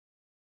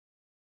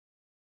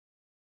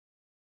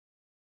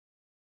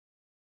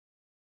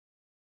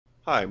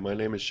Hi, my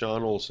name is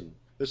Sean Olson.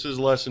 This is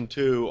lesson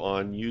 2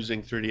 on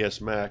using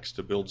 3ds Max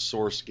to build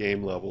source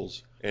game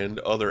levels and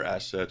other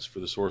assets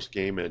for the source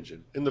game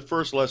engine. In the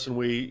first lesson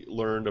we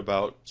learned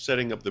about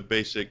setting up the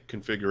basic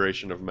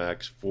configuration of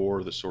Max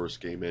for the source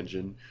game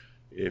engine.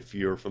 If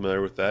you're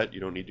familiar with that, you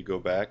don't need to go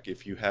back.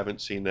 If you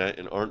haven't seen that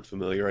and aren't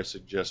familiar, I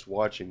suggest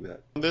watching that.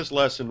 In this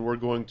lesson, we're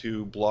going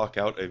to block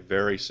out a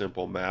very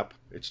simple map.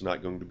 It's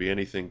not going to be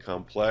anything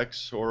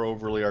complex or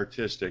overly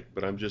artistic,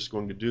 but I'm just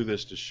going to do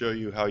this to show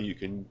you how you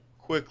can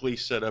quickly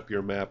set up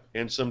your map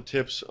and some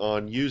tips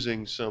on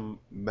using some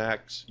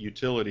Max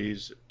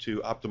utilities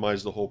to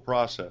optimize the whole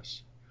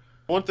process.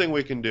 One thing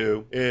we can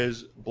do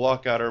is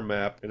block out our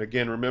map, and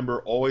again,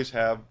 remember, always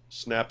have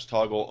snaps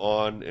toggle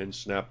on and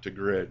snap to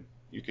grid.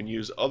 You can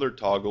use other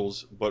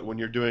toggles, but when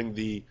you're doing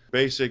the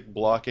basic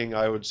blocking,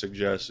 I would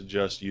suggest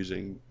just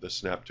using the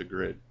snap to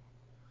grid.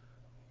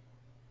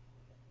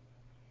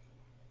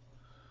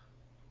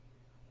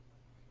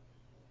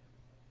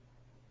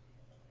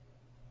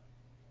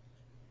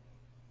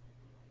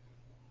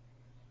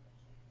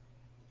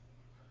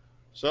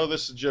 So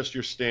this is just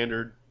your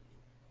standard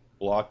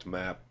blocked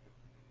map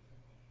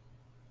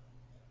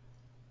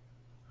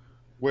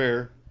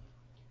where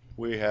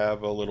we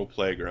have a little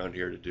playground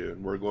here to do,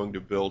 and we're going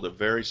to build a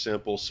very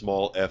simple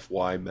small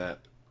FY map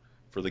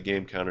for the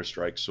game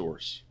Counter-Strike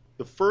source.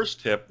 The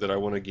first tip that I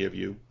want to give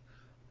you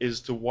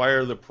is to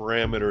wire the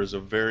parameters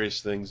of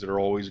various things that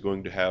are always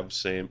going to have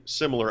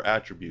similar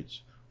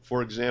attributes.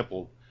 For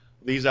example,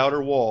 these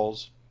outer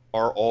walls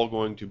are all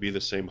going to be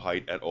the same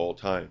height at all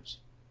times.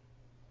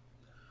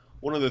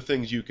 One of the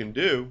things you can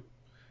do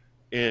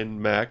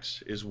in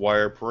Max is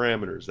wire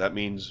parameters. That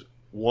means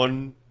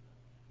one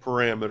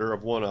parameter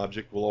of one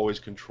object will always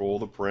control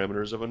the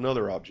parameters of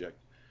another object.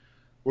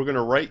 We're going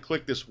to right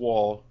click this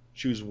wall,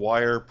 choose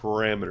wire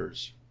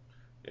parameters,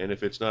 and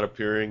if it's not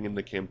appearing in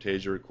the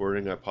Camtasia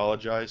recording, I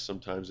apologize,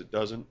 sometimes it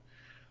doesn't,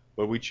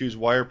 but we choose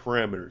wire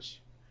parameters,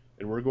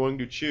 and we're going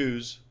to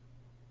choose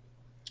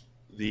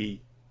the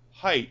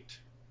height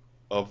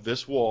of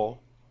this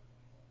wall,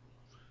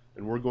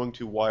 and we're going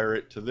to wire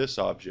it to this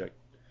object,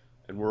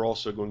 and we're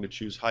also going to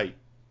choose height.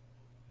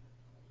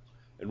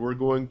 And we're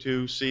going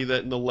to see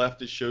that in the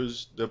left it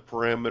shows the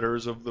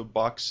parameters of the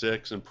box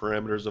 6 and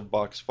parameters of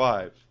box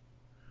 5.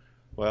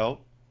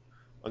 Well,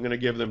 I'm going to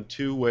give them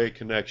two-way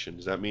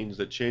connections. That means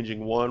that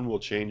changing one will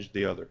change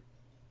the other.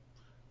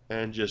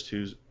 And just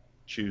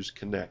choose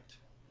connect.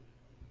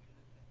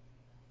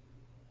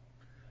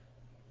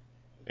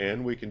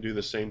 And we can do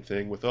the same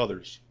thing with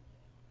others.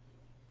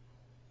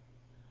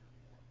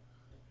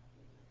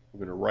 I'm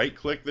going to right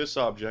click this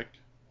object,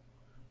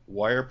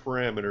 wire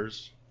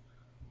parameters,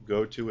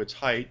 go to its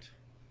height,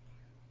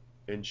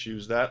 and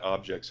choose that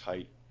object's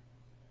height.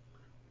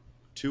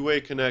 Two-way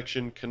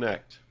connection,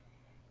 connect.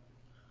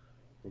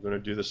 We're going to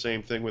do the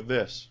same thing with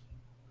this.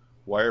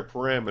 Wire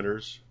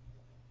parameters,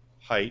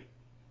 height,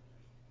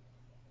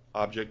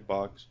 object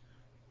box,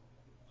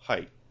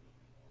 height.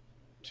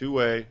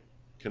 Two-way,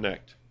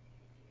 connect.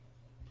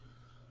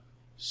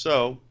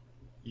 So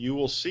you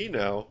will see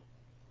now,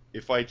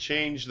 if I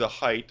change the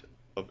height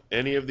of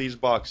any of these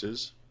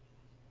boxes,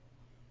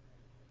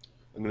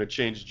 I'm going to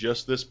change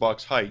just this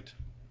box height,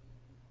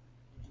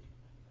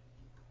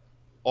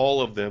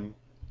 all of them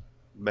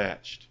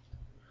matched.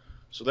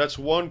 So that's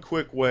one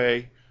quick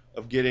way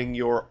of getting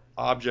your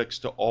objects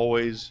to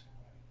always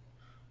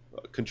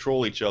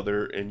control each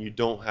other, and you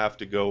don't have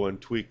to go and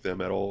tweak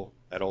them at all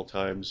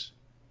times,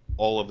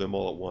 all of them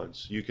all at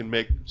once. You can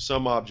make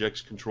some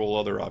objects control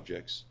other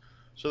objects.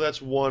 So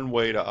that's one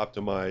way to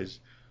optimize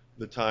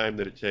the time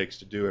that it takes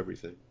to do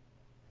everything.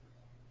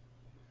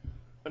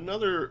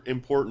 Another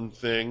important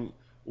thing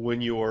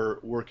when you're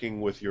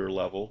working with your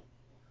level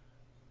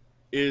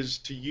is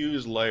to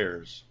use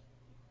layers.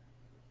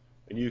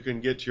 And you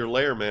can get to your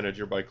layer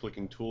manager by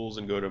clicking tools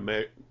and go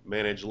to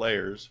manage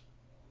layers,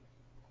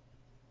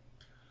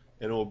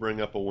 and it will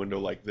bring up a window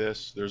like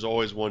this. There's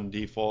always one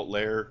default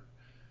layer.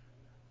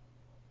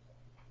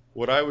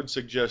 What I would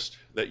suggest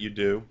that you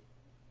do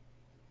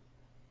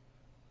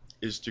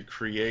is to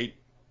create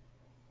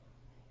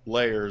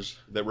layers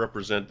that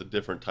represent the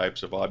different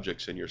types of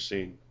objects in your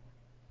scene.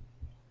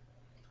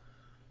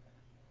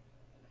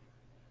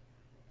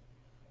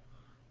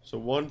 So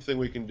one thing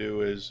we can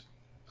do is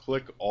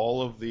click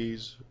all of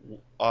these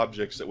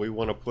objects that we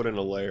want to put in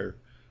a layer,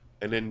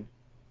 and then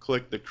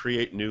click the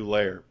create new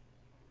layer,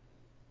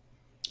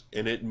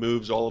 and it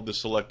moves all of the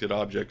selected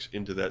objects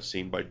into that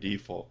scene by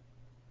default.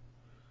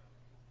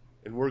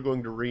 And we're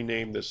going to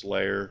rename this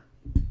layer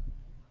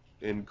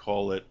and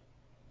call it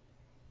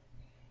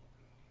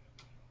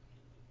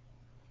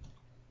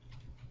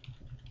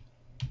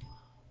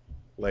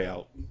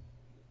layout.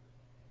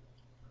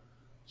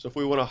 So if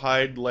we want to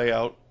hide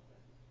layout,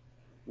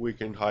 we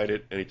can hide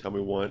it anytime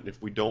we want.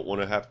 If we don't want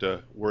to have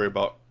to worry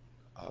about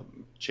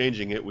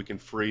changing it, we can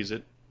freeze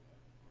it.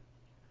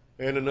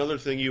 And another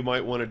thing you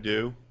might want to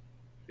do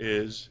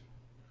is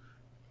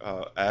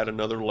add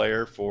another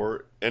layer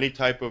for any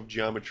type of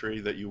geometry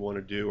that you want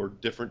to do, or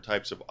different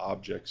types of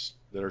objects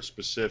that are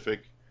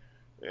specific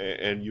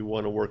and you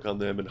want to work on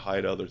them and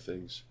hide other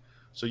things.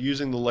 So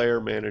using the layer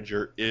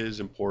manager is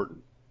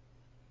important.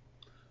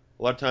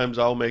 A lot of times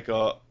I'll make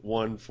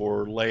one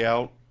for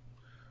layout,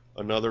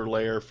 another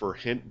layer for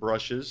hint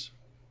brushes,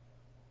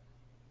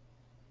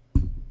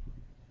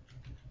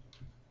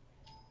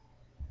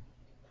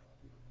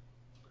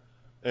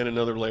 and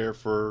another layer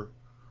for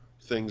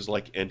things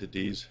like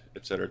entities,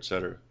 etc.,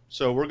 etc.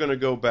 So we're going to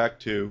go back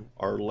to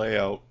our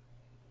layout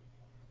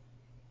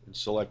and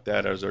select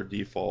that as our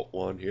default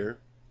one here.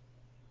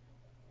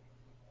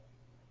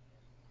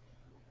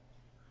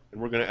 And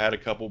we're going to add a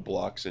couple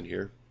blocks in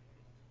here.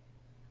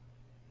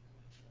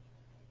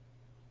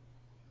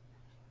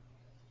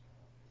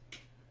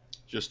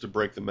 Just to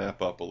break the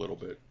map up a little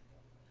bit.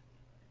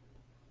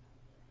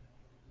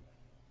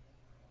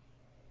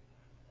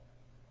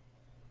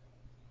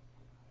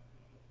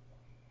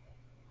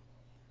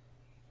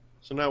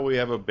 So now we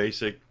have a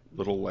basic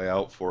little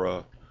layout for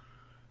a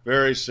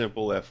very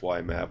simple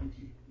FY map.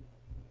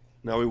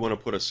 Now we want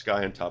to put a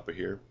sky on top of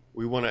here.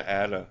 We want to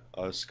add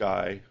a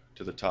sky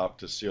to the top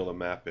to seal the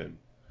map in.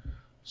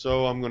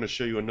 So I'm going to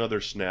show you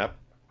another snap.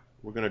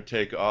 We're going to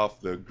take off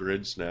the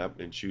grid snap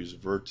and choose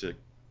vertex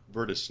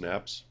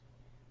snaps.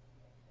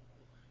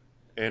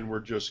 And we're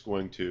just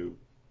going to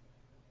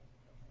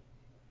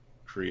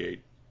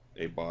create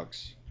a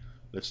box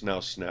that's now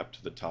snapped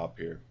to the top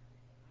here.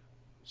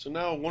 So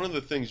now one of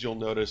the things you'll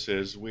notice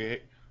is we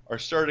are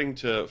starting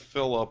to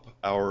fill up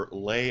our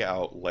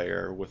layout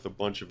layer with a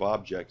bunch of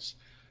objects,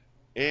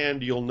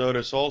 and you'll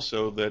notice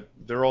also that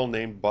they're all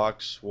named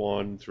box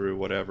 1 through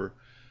whatever.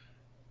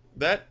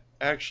 That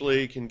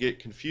actually can get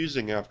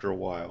confusing after a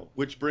while,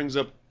 which brings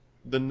up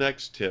the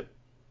next tip.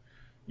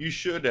 You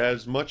should,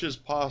 as much as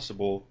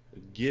possible,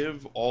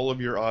 give all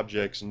of your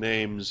objects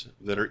names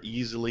that are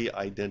easily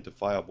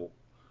identifiable.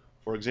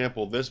 For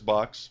example, this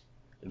box,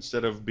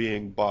 instead of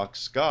being box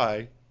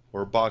sky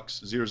or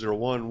box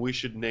 001, we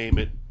should name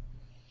it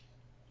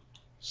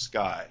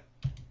sky.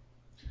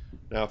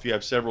 Now if you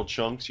have several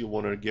chunks, you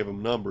want to give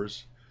them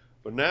numbers,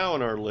 but now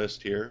in our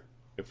list here,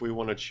 if we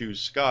want to choose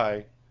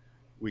sky,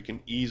 we can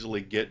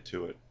easily get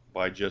to it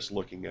by just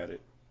looking at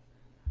it.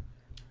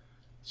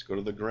 Let's go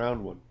to the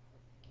ground one.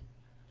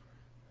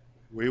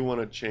 We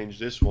want to change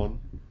this one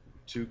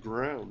to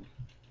ground,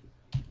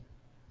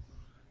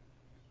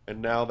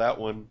 and now that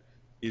one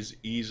is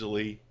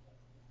easily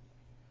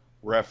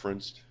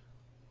referenced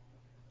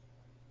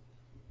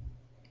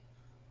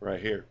right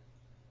here.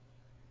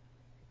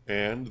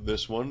 And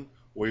this one,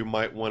 we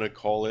might want to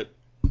call it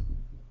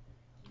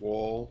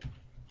wall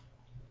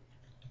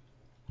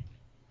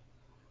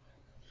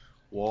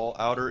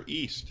outer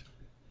east,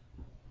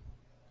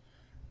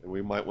 and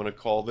we might want to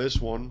call this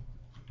one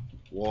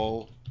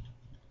wall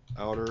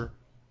outer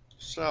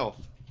south,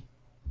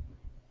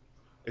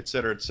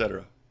 etc.,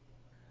 etc.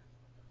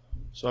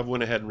 So I've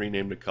went ahead and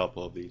renamed a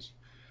couple of these.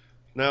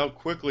 Now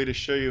quickly, to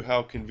show you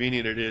how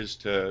convenient it is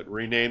to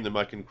rename them,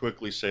 I can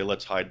quickly say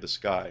let's hide the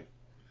sky,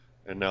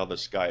 and now the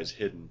sky is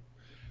hidden.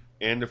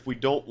 And if we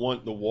don't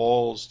want the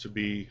walls to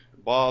be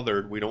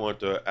bothered, we don't want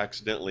to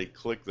accidentally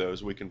click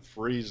those, we can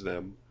freeze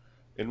them,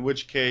 in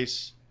which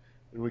case,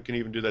 and we can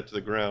even do that to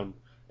the ground,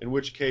 in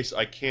which case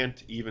I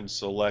can't even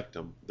select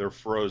them, they're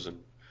frozen.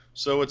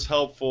 So it's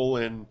helpful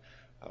in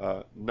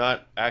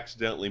not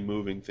accidentally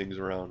moving things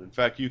around. In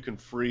fact, you can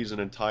freeze an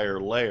entire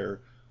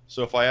layer.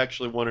 So if I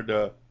actually wanted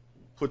to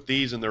put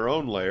these in their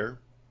own layer,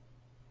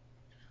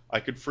 I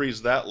could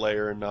freeze that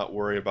layer and not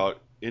worry about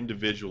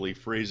individually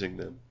freezing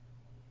them.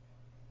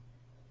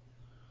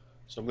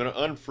 So I'm going to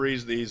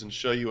unfreeze these and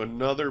show you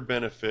another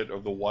benefit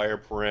of the wire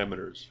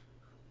parameters.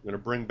 I'm going to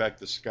bring back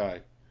the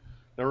sky.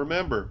 Now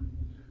remember,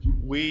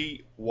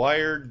 we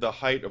wired the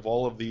height of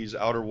all of these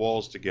outer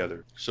walls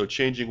together. So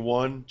changing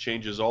one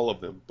changes all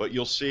of them. But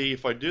you'll see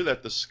if I do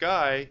that, the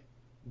sky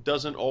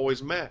doesn't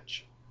always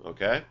match.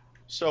 Okay?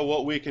 So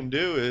what we can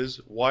do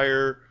is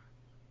wire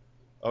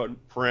a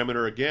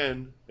parameter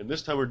again, and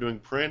this time we're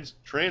doing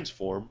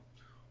transform.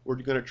 We're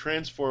going to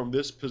transform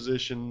this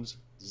position's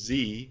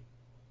z,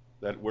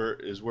 that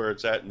is where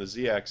it's at in the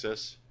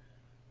z-axis,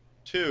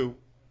 to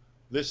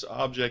this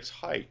object's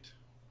height.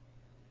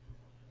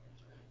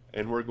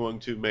 And we're going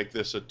to make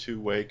this a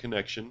two-way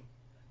connection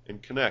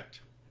and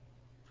connect.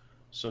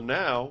 So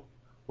now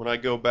when I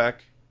go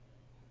back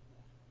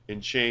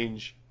and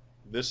change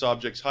this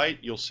object's height,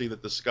 you'll see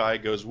that the sky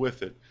goes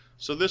with it.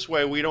 So this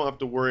way we don't have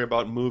to worry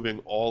about moving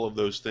all of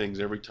those things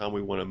every time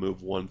we want to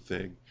move one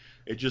thing.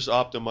 It just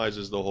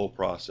optimizes the whole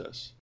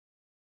process.